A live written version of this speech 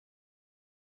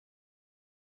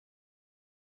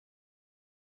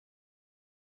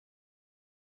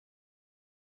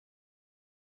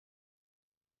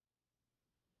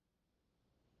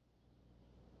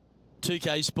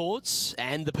2K Sports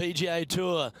and the PGA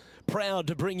Tour, proud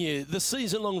to bring you the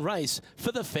season-long race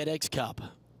for the FedEx Cup.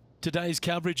 Today's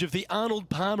coverage of the Arnold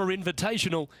Palmer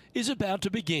Invitational is about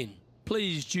to begin.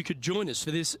 Pleased you could join us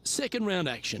for this second round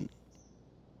action.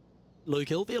 Luke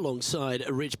Hilvey alongside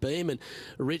Rich Beam, and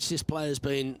Rich, this player's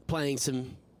been playing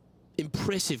some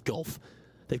impressive golf.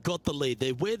 They've got the lead,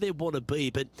 they're where they want to be,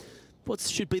 but what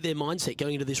should be their mindset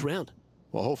going into this round?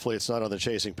 Well, hopefully it's not on the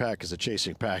chasing pack, because the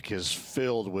chasing pack is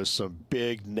filled with some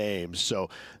big names. So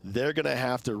they're going to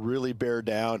have to really bear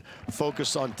down,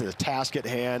 focus on the task at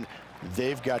hand.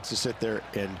 They've got to sit there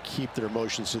and keep their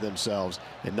emotions to themselves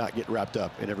and not get wrapped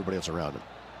up in everybody else around them.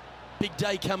 Big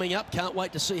day coming up. Can't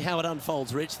wait to see how it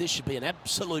unfolds, Rich. This should be an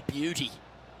absolute beauty.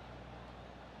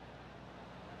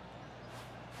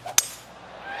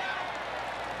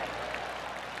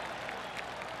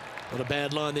 Not a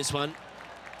bad line, this one.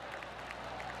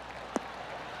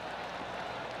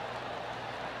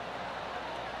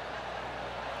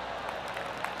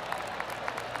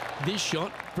 This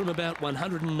shot from about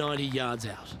 190 yards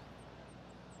out.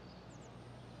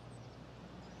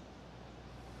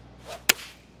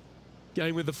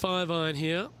 Going with the 5-iron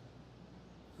here.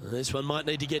 This one might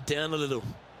need to get down a little.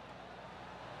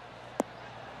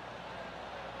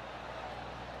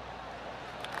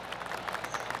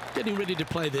 Getting ready to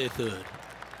play their third.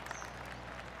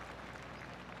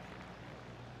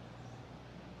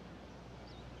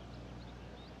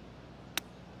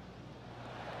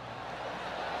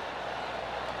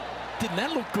 Didn't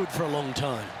that look good for a long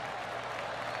time?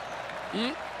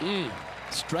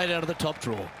 Straight out of the top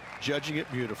draw. Judging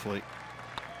it beautifully.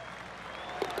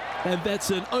 And that's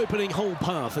an opening hole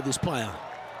par for this player.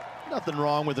 Nothing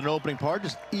wrong with an opening par,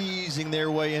 just easing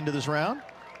their way into this round.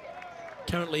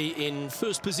 Currently in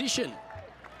first position.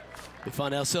 We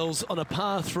find ourselves on a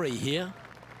par 3 here.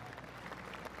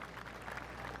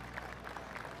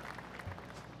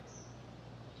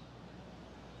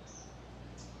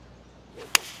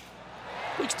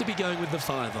 Looks to be going with the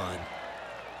 5-iron.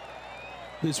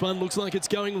 This one looks like it's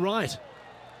going right.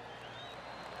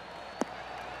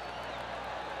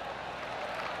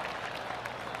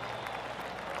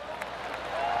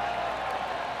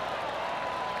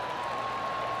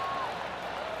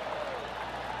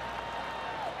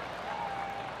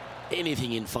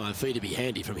 Anything in 5 feet to be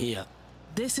handy from here.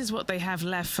 This is what they have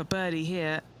left for birdie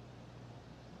here.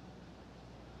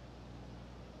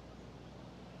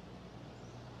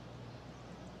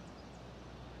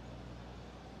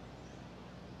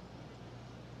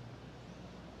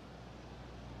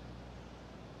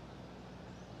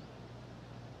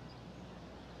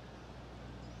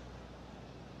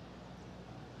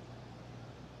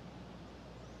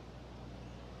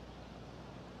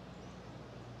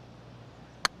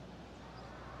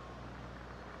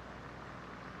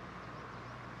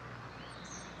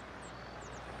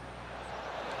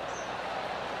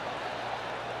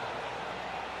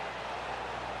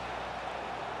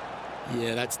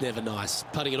 Yeah, that's never nice.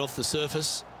 Putting it off the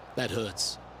surface, that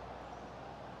hurts.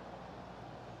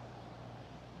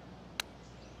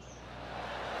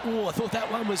 Oh, I thought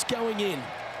that one was going in.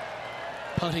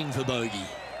 Putting for bogey.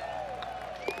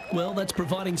 Well, that's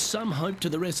providing some hope to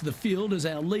the rest of the field as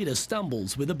our leader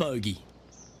stumbles with a bogey.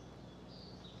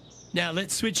 Now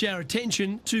let's switch our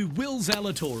attention to Will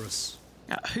Zalatoris.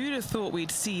 Who'd have thought we'd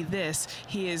see this?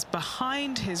 He is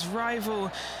behind his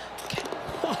rival.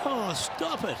 Oh,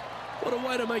 stop it. What a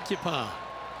way to make your par.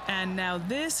 And now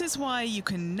this is why you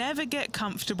can never get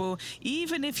comfortable,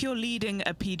 even if you're leading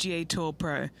a PGA Tour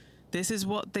pro. This is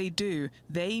what they do.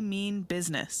 They mean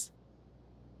business.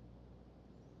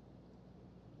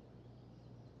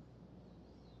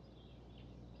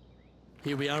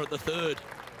 Here we are at the third.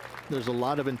 There's a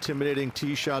lot of intimidating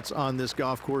tee shots on this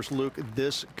golf course, Luke.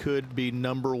 This could be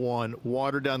number one.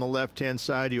 Water down the left-hand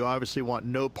side, you obviously want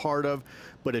no part of,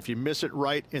 but if you miss it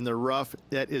right in the rough,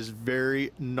 that is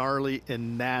very gnarly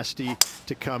and nasty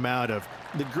to come out of.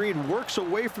 The green works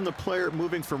away from the player,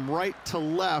 moving from right to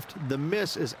left. The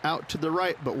miss is out to the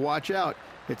right, but watch out.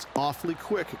 It's awfully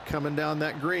quick coming down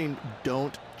that green.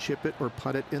 Don't chip it or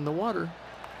putt it in the water.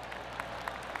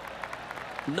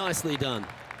 Nicely done.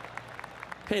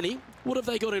 Penny, what have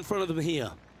they got in front of them here?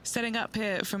 Setting up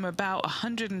here from about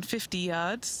 150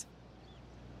 yards.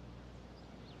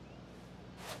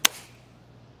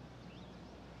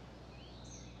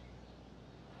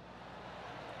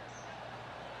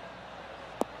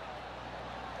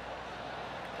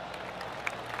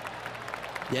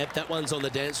 Yep, that one's on the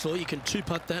dance floor. You can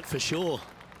two-putt that for sure.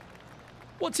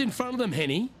 What's in front of them,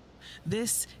 Henny?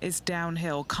 This is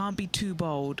downhill. Can't be too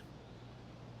bold.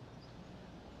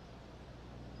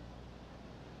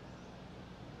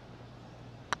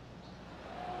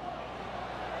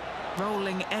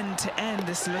 Rolling end to end,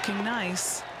 this looking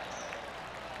nice.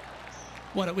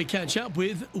 Why don't we catch up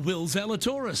with Will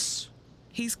Zalatoris?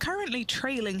 He's currently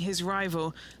trailing his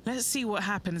rival. Let's see what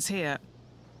happens here.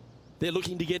 They're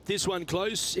looking to get this one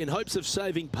close in hopes of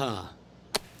saving par.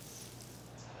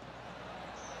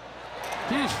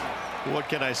 What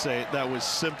can I say? That was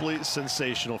simply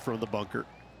sensational from the bunker.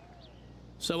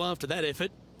 So after that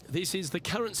effort, this is the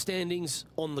current standings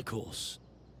on the course.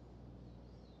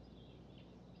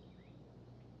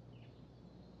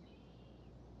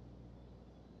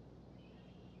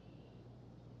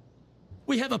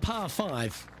 We have a par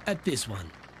 5 at this one.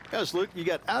 Yes, Luke, you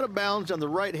got out of bounds on the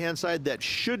right-hand side that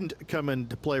shouldn't come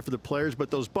into play for the players, but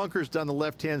those bunkers down the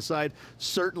left-hand side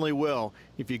certainly will.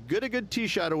 If you get a good tee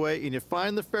shot away and you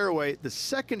find the fairway, the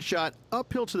second shot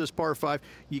uphill to this par 5,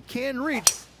 you can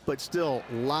reach, but still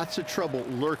lots of trouble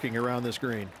lurking around this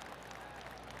green.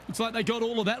 Looks like they got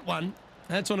all of that one.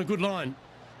 That's on a good line.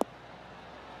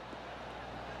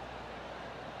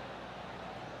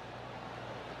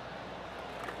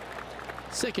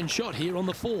 Second shot here on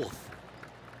the 4th.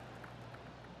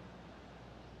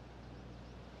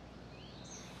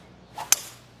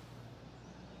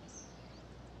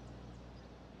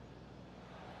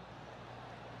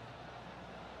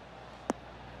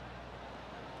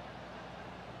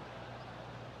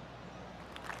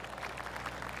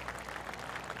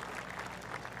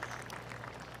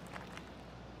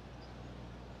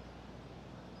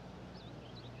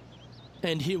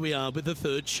 And here we are with the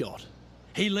third shot.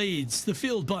 He leads the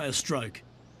field by a stroke.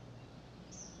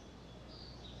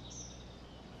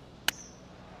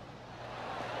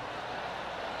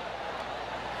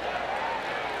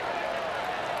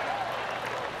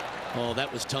 Oh,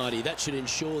 that was tidy. That should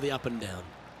ensure the up and down.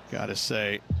 Gotta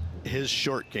say, his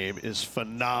short game is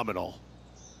phenomenal.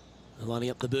 Lining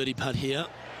up the birdie putt here.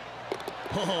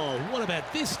 Oh, what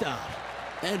about this start?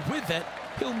 And with that,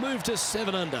 he'll move to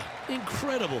 7 under.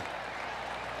 Incredible.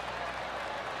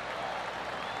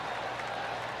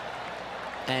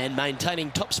 And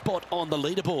maintaining top spot on the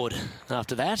leaderboard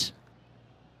after that.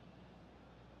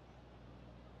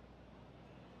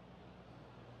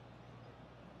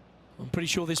 I'm pretty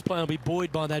sure this player will be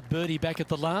buoyed by that birdie back at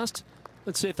the last.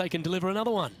 Let's see if they can deliver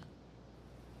another one.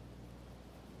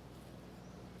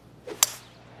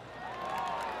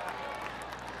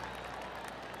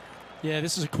 Yeah,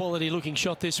 this is a quality looking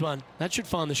shot, this one. That should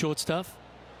find the short stuff.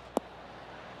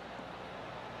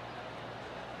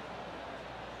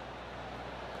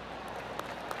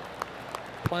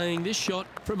 Playing this shot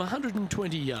from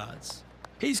 120 yards.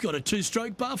 He's got a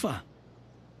 2-stroke buffer.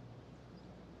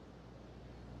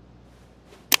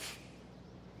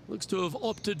 Looks to have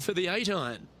opted for the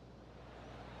 8-iron.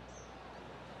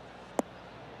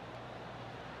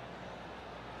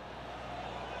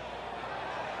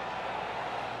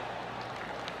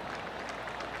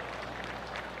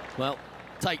 Well,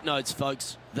 take notes,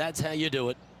 folks. That's how you do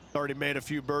it. Already made a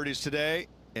few birdies today,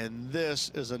 and this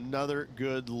is another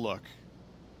good look.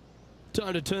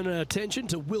 Time to turn our attention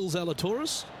to Will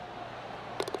Zalatoris.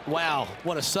 Wow,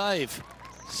 what a save.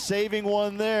 Saving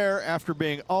one there after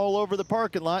being all over the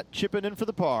parking lot, chipping in for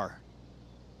the par.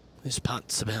 This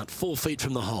putt's about 4 feet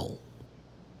from the hole.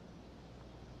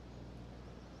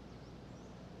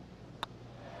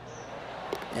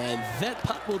 And that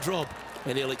putt will drop,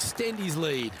 and he'll extend his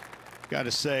lead. Got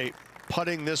to say,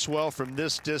 putting this well from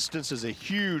this distance is a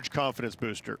huge confidence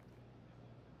booster.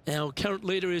 Our current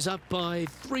leader is up by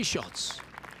 3 shots.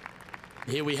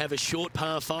 Here we have a short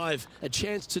par 5, a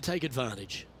chance to take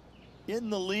advantage. In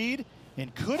the lead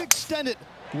and could extend it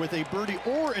with a birdie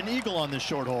or an eagle on this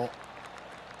short hole.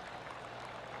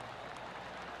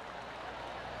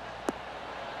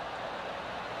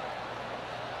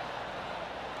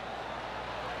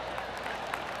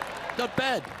 Not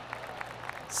bad.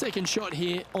 Second shot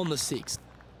here on the 6th.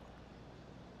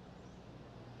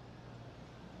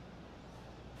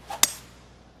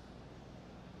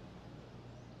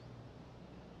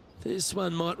 This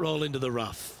one might roll into the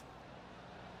rough.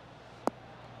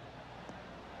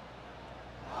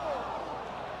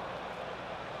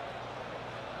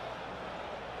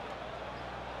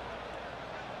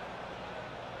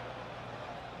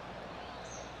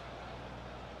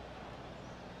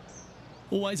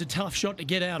 Always a tough shot to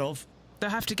get out of. They'll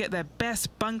have to get their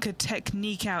best bunker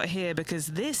technique out here because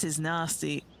this is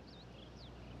nasty.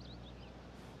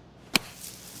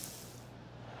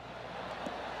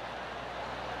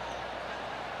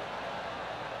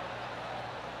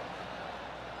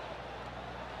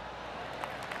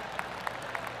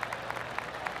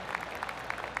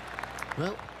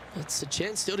 Well, it's a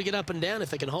chance still to get up and down if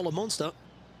they can hold a monster.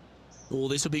 Oh,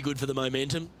 this will be good for the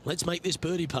momentum. Let's make this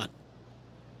birdie putt.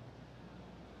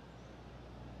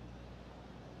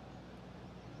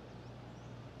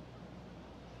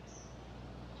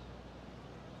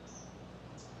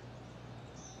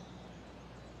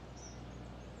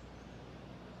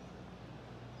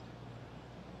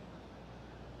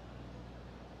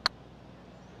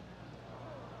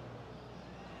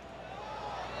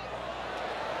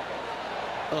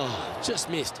 Oh, just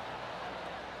missed.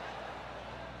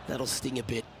 That'll sting a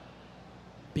bit.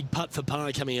 Big putt for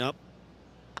par coming up.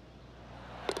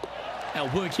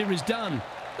 Our work here is done.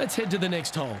 Let's head to the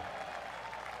next hole.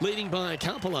 Leading by a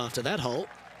couple after that hole.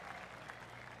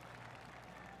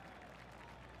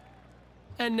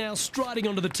 And now striding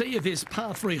onto the tee of this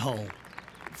par 3 hole.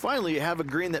 Finally, you have a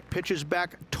green that pitches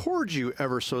back towards you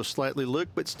ever so slightly, Luke,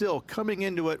 but still coming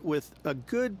into it with a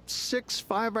good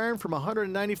 6-5 iron from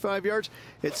 195 yards.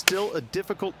 It's still a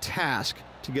difficult task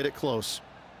to get it close.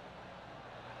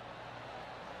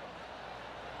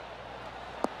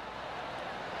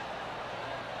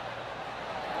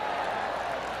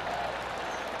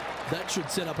 That should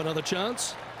set up another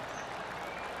chance.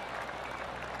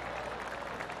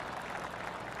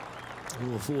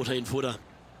 Oh, a 14-footer.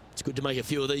 It's good to make a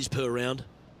few of these per round.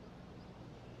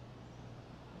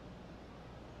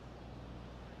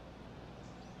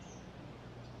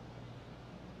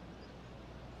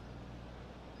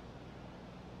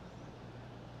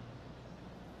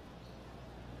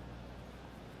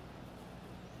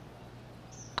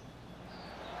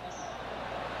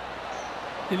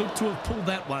 He looked to have pulled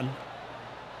that one.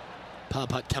 Par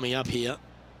putt coming up here.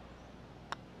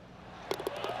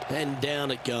 And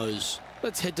down it goes.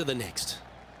 Let's head to the next.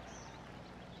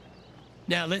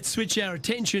 Now let's switch our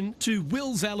attention to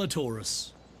Will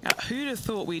Zalatoris. Who'd have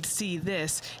thought we'd see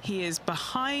this? He is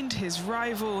behind his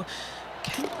rival.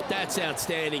 That's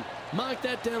outstanding. Mark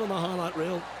that down on the highlight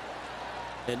reel.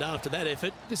 And after that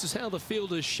effort, this is how the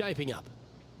field is shaping up.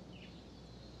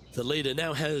 The leader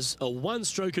now has a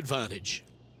 1-stroke advantage.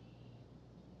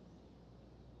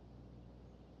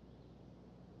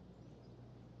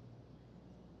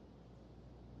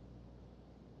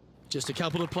 Just a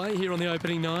couple to play here on the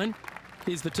opening 9.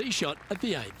 Here's the tee shot at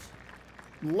the 8th.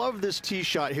 Love this tee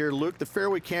shot here, Luke. The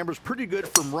fairway camber's pretty good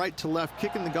from right to left,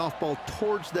 kicking the golf ball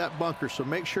towards that bunker. So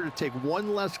make sure to take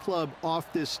one less club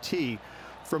off this tee.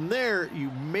 From there,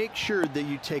 you make sure that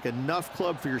you take enough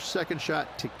club for your second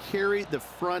shot to carry the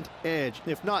front edge.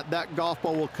 If not, that golf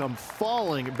ball will come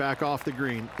falling back off the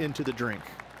green into the drink.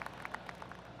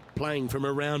 Playing from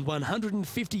around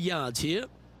 150 yards here.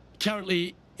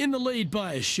 Currently in the lead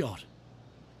by a shot.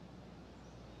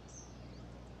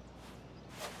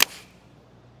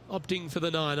 Opting for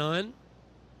the 9-iron.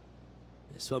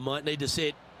 This one might need to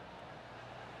set.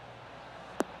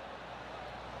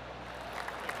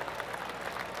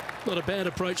 Not a bad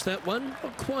approach, that one.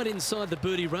 Not quite inside the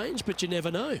birdie range, but you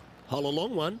never know. Hole a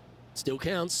long one. Still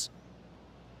counts.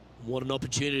 What an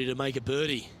opportunity to make a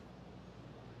birdie.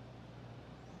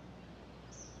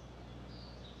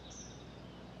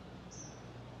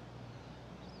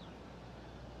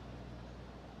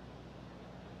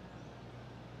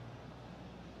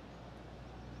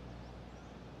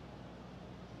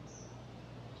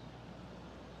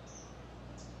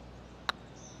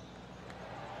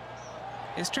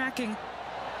 Is tracking.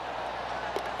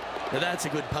 Now that's a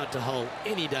good putt to hole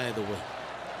any day of the week.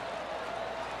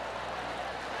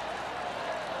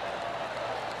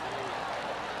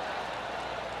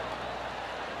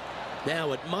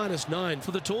 Now at -9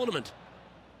 for the tournament.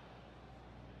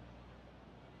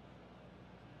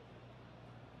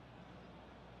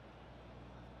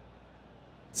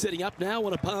 Setting up now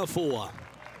on a par 4.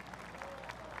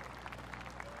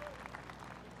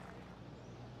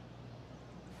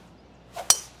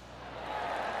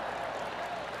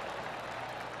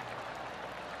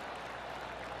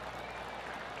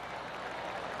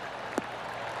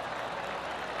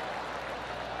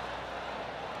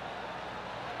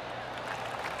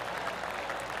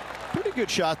 Pretty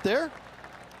good shot there.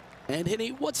 And Henny,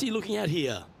 what's he looking at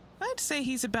here? I'd say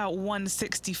he's about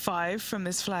 165 from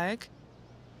this flag.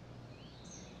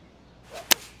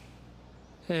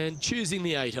 And choosing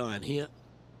the 8-iron here.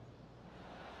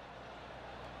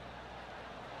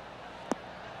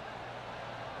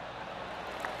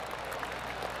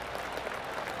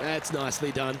 That's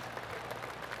nicely done.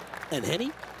 And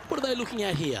Henny, what are they looking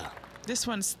at here? This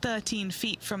one's 13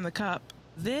 feet from the cup.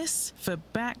 This for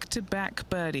back-to-back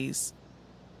birdies.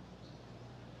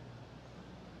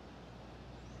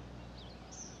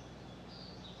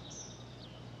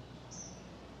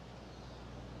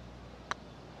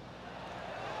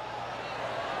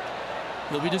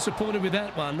 They'll be disappointed with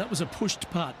that one. That was a pushed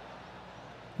putt.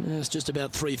 It's just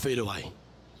about 3 feet away.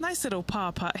 Nice little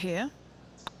par putt here.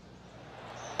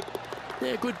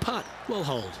 Yeah, good putt. Well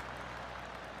hold.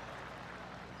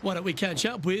 Why don't we catch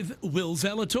up with Will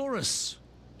Zalatoris?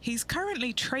 He's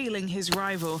currently trailing his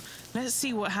rival. Let's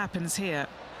see what happens here.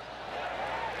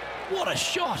 What a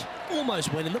shot!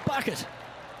 Almost went in the bucket.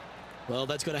 Well,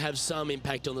 that's got to have some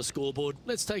impact on the scoreboard.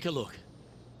 Let's take a look.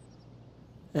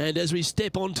 And as we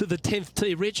step onto the 10th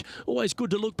tee, Rich, always good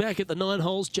to look back at the 9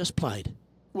 holes just played.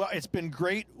 Well, it's been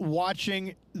great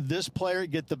watching this player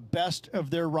get the best of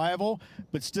their rival,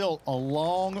 but still a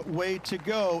long way to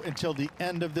go until the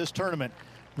end of this tournament.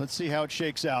 Let's see how it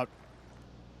shakes out.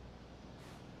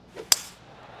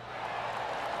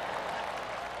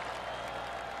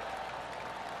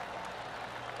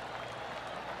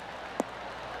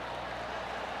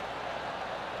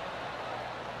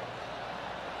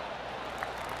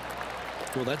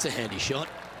 Well, that's a handy shot.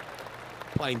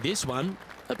 Playing this one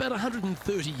about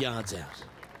 130 yards out.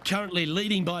 Currently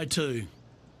leading by 2.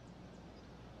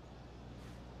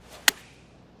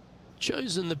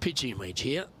 Chosen the pitching wedge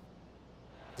here.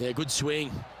 Yeah, good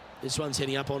swing. This one's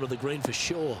heading up onto the green for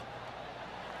sure.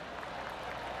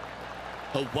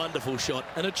 A wonderful shot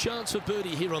and a chance for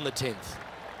birdie here on the 10th.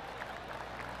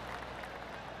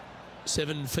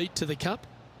 7 feet to the cup.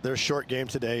 Their short game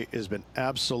today has been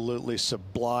absolutely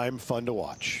sublime fun to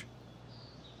watch.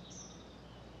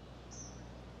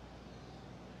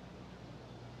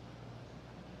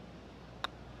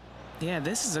 Yeah,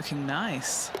 this is looking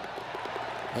nice.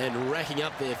 And racking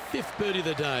up their 5th birdie of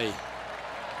the day.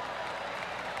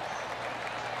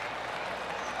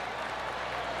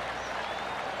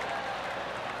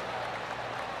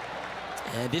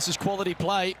 And this is quality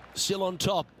play, still on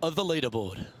top of the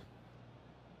leaderboard.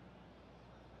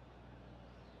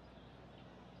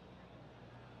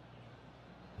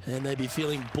 And they'd be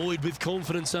feeling buoyed with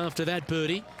confidence after that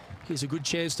birdie. Here's a good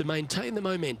chance to maintain the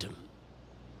momentum.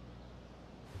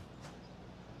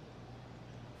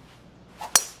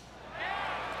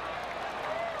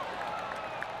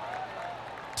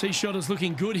 Tee shot is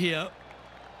looking good here.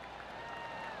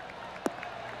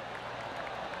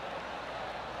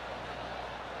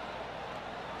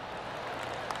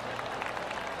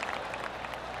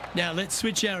 Now let's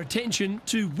switch our attention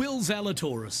to Will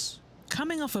Zalatoris.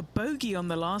 Coming off a bogey on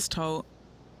the last hole.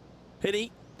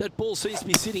 Henny, that ball seems to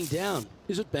be sitting down.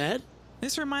 Is it bad?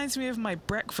 This reminds me of my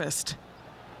breakfast.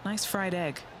 Nice fried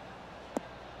egg.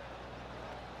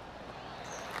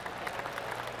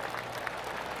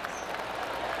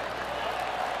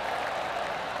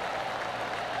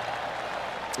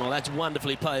 Well, that's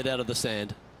wonderfully played out of the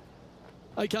sand.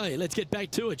 Okay, let's get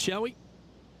back to it, shall we?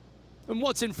 And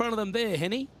what's in front of them there,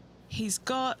 Henny? He's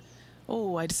got,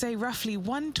 oh, I'd say roughly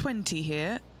 120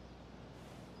 here.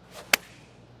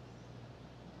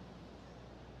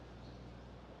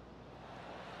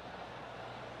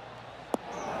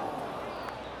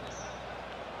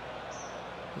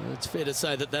 It's fair to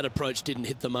say that that approach didn't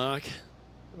hit the mark.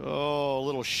 Oh, a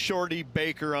little shorty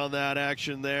Baker on that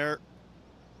action there.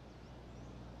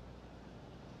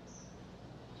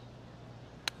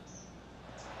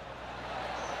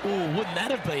 Oh, wouldn't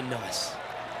that have been nice?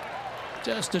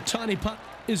 Just a tiny putt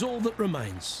is all that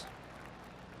remains.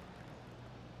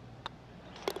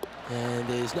 And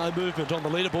there's no movement on the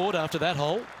leaderboard after that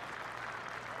hole.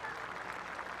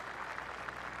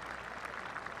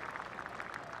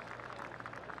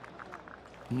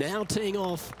 Now teeing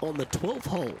off on the 12th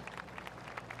hole.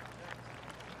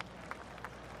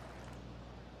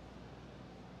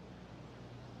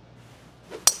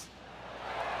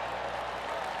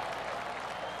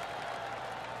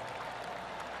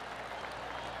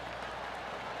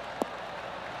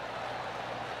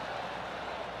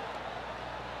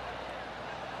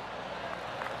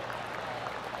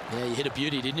 Yeah, you hit a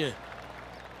beauty, didn't you?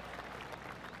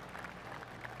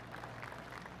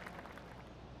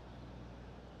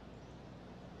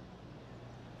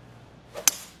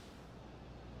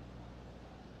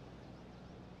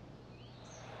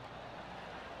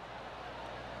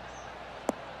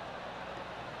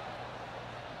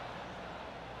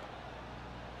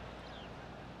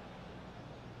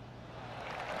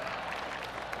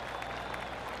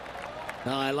 Oh,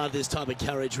 I love this type of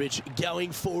courage, Rich.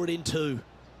 Going forward in 2.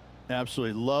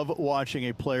 Absolutely love watching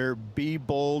a player be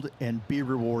bold and be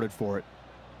rewarded for it.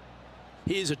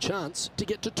 Here's a chance to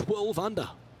get to 12 under.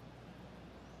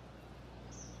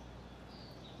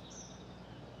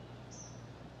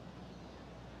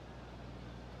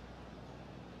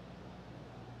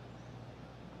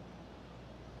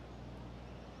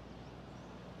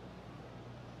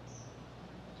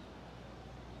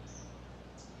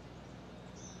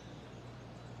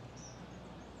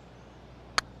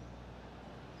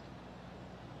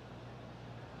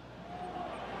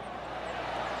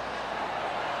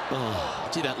 Oh,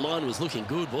 gee, that line was looking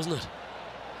good, wasn't it?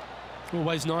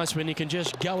 Always nice when you can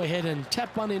just go ahead and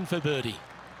tap one in for birdie.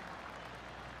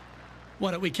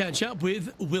 Why don't we catch up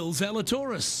with Will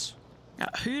Zalatoris?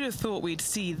 Who'd have thought we'd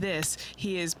see this?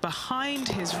 He is behind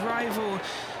his rival.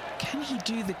 Can he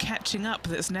do the catching up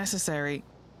that's necessary?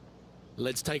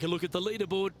 Let's take a look at the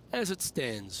leaderboard as it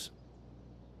stands.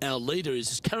 Our leader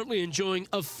is currently enjoying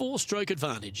a 4-stroke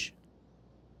advantage.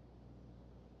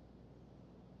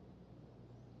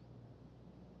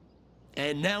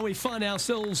 And now we find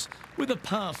ourselves with a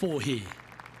par 4 here.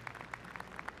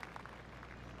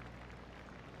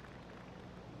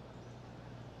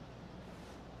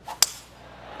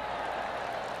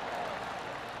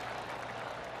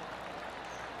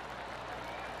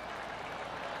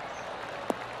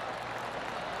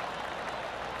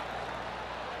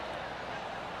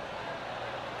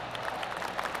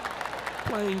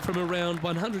 Playing from around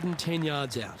 110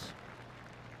 yards out.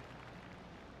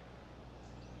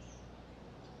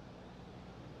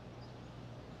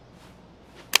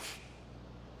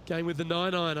 Going with the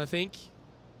 9-iron, I think.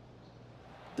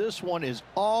 This one is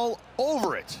all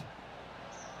over it.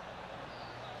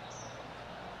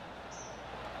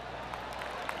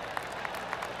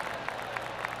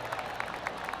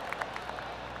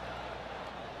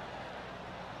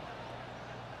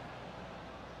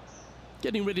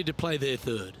 Getting ready to play their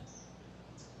third.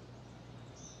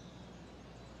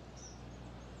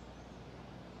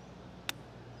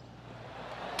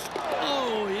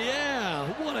 Oh, yeah.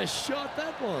 What a shot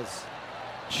that was.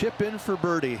 Chip in for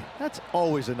birdie. That's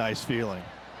always a nice feeling.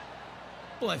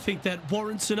 Well, I think that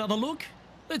warrants another look.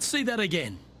 Let's see that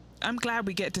again. I'm glad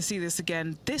we get to see this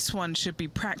again. This one should be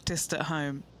practiced at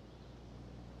home.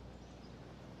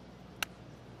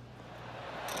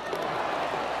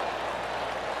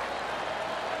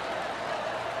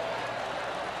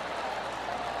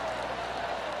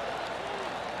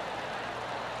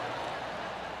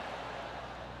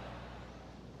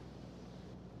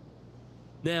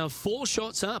 Now 4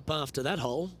 shots up after that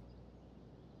hole.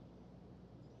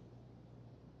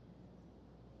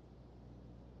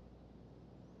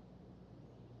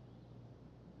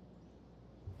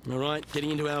 All right,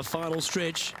 getting into our final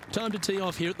stretch. Time to tee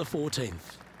off here at the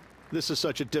 14th. This is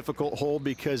such a difficult hole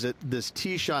because this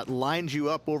tee shot lines you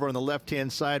up over on the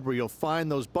left-hand side where you'll find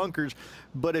those bunkers.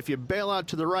 But if you bail out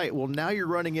to the right, well, now you're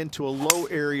running into a low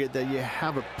area that you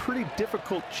have a pretty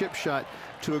difficult chip shot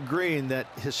to a green that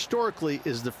historically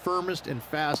is the firmest and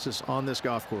fastest on this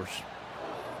golf course.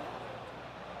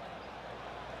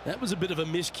 That was a bit of a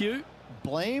miscue.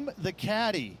 Blame the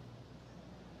caddy.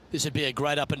 This would be a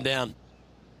great up and down.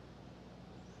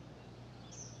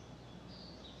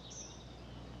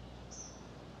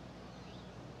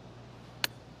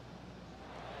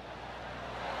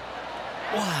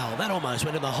 Wow, that almost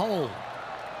went in the hole.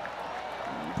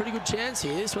 Pretty good chance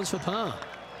here. This one's for par.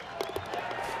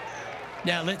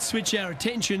 Now let's switch our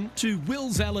attention to Will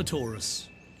Zalatoris.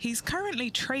 He's currently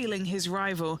trailing his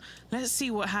rival. Let's see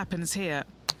what happens here.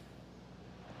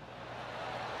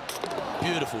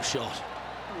 Beautiful shot.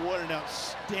 What an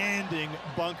outstanding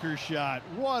bunker shot.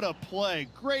 What a play.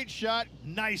 Great shot.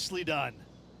 Nicely done.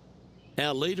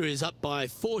 Our leader is up by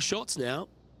 4 shots now.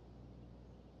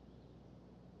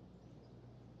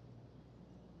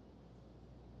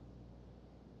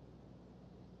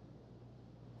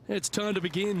 It's time to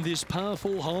begin this par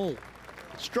 4 hole.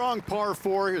 Strong par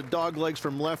 4, dog legs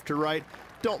from left to right.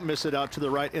 Don't miss it out to the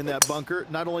right in that bunker.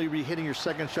 Not only are you hitting your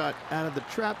second shot out of the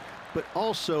trap, but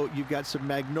also you've got some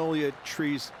magnolia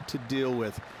trees to deal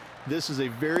with. This is a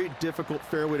very difficult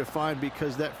fairway to find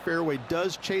because that fairway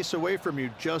does chase away from you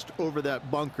just over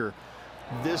that bunker.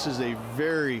 This is a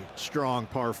very strong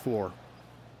par 4.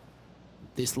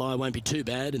 This lie won't be too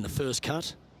bad in the first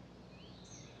cut.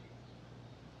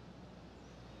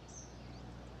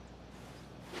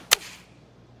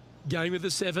 Going with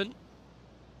the 7.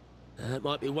 That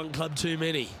might be 1 club too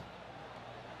many.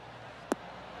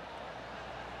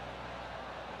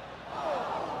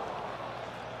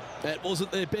 That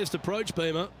wasn't their best approach,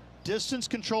 Beamer. Distance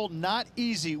control not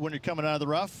easy when you're coming out of the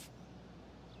rough.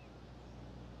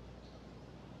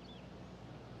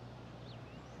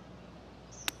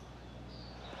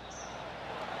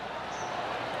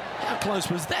 How close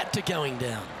was that to going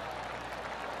down?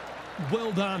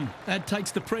 Well done. That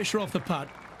takes the pressure off the putt.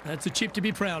 That's a chip to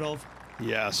be proud of.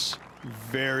 Yes,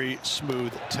 very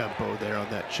smooth tempo there on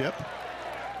that chip.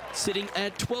 Sitting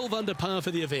at 12 under par for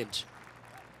the event.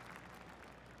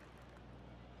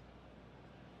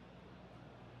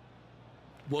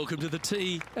 Welcome to the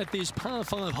tee at this par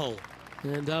 5 hole.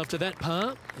 And after that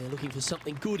par, they're looking for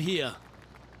something good here.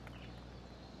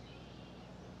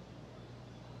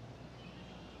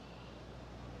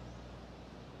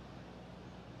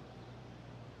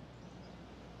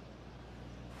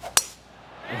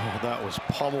 Oh, that was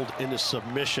pummeled into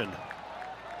submission.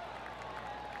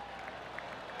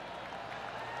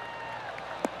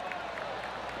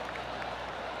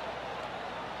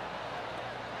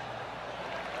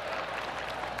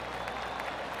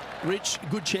 Rich,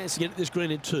 good chance to get this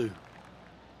green in 2.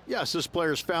 Yes, this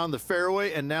player's found the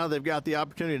fairway, and now they've got the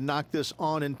opportunity to knock this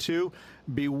on in 2.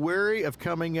 Be wary of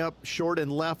coming up short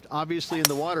and left, obviously in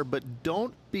the water, but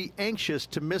don't be anxious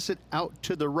to miss it out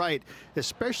to the right,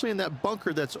 especially in that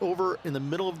bunker that's over in the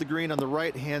middle of the green on the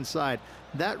right-hand side.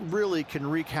 That really can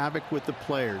wreak havoc with the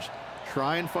players.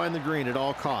 Try and find the green at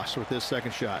all costs with this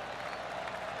second shot.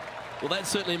 Well, that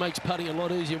certainly makes putting a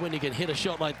lot easier when you can hit a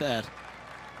shot like that.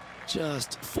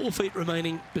 Just 4 feet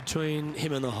remaining between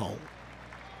him and the hole.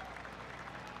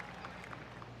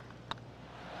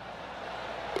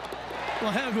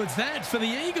 Well, how good's that for the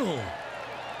eagle?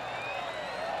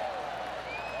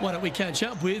 Why don't we catch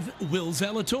up with Will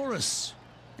Zalatoris?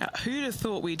 Now, who'd have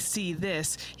thought we'd see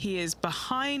this? He is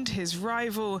behind his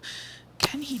rival.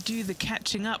 Can he do the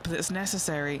catching up that's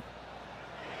necessary?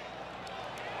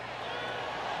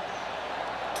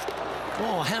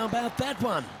 Oh, how about that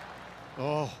one?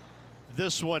 Oh,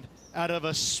 this one out of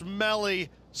a smelly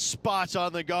spot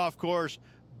on the golf course,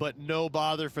 but no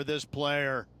bother for this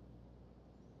player.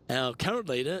 Our current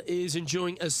leader is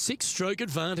enjoying a 6-stroke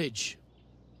advantage.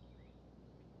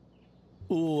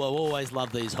 Oh, I always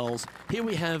love these holes. Here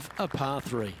we have a par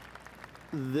 3.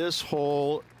 This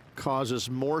hole causes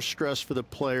more stress for the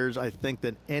players, I think,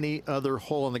 than any other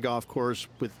hole on the golf course,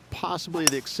 with possibly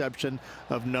the exception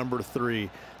of number 3.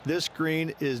 This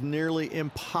green is nearly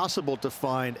impossible to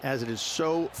find as it is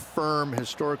so firm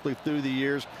historically through the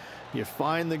years. You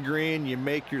find the green, you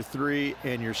make your 3,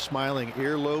 and you're smiling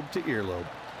earlobe to earlobe.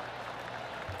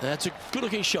 That's a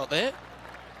good-looking shot there.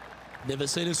 Never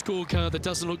seen a scorecard that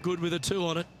doesn't look good with a 2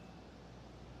 on it.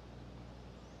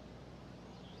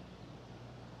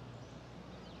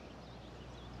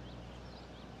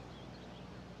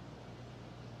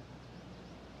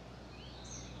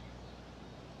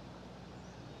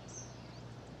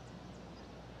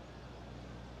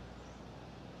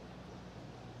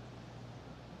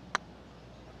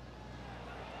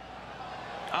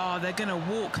 Oh, they're going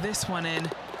to walk this one in.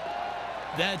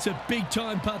 That's a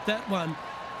big-time putt, that one.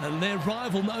 And their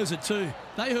rival knows it too.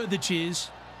 They heard the cheers.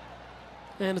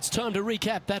 And it's time to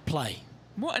recap that play.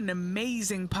 What an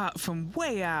amazing putt from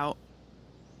way out.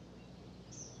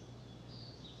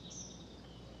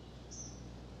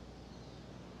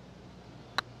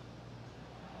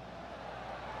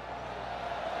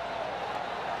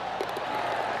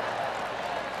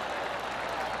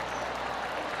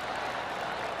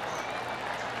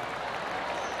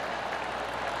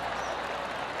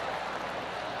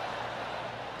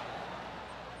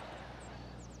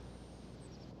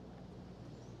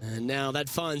 And now that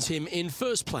finds him in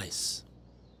first place.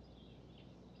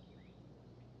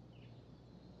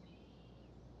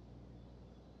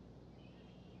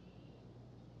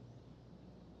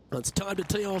 It's time to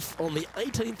tee off on the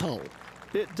 18th hole.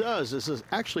 It does. This is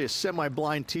actually a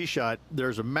semi-blind tee shot.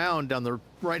 There's a mound down the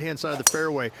right-hand side of the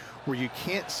fairway where you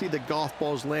can't see the golf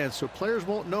balls land, so players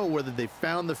won't know whether they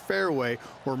found the fairway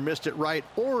or missed it right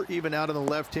or even out on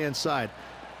the left-hand side.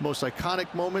 Most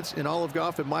iconic moments in all of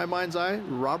golf, in my mind's eye,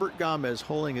 Robert Gomez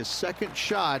holding his second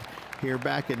shot here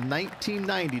back in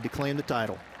 1990 to claim the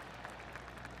title.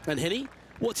 And Henny,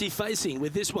 what's he facing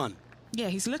with this one? Yeah,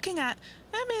 he's looking at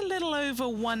maybe a little over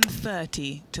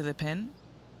 130 to the pin.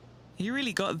 He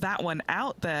really got that one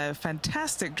out there.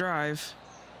 Fantastic drive.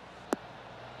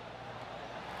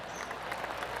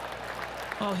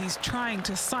 Oh, he's trying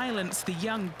to silence the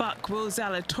young buck, Will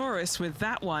Zalatoris, with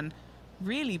that one.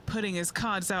 Really putting his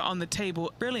cards out on the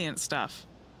table. Brilliant stuff.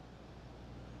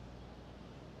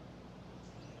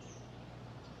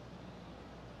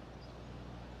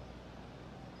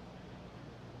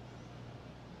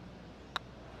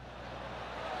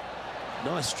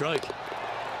 Nice stroke.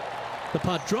 The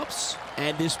putt drops,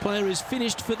 and this player is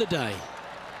finished for the day.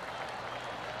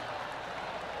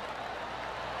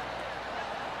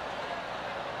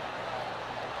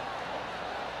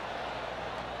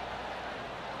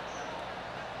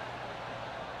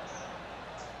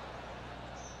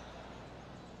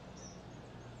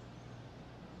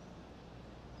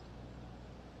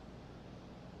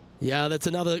 Yeah, that's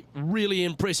another really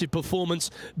impressive performance,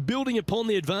 building upon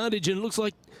the advantage, and it looks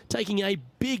like taking a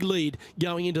big lead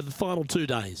going into the final 2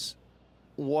 days.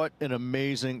 What an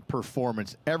amazing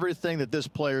performance. Everything that this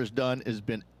player's done has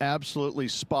been absolutely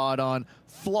spot on,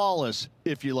 flawless,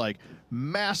 if you like.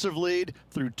 Massive lead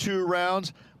through 2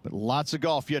 rounds, but lots of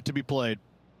golf yet to be played.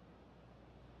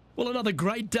 Well, another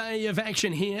great day of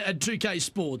action here at 2K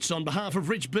Sports. On behalf of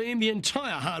Rich Beam, the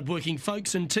entire hard-working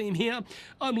folks and team here,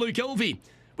 I'm Luke Elvey.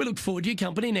 We look forward to your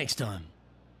company next time.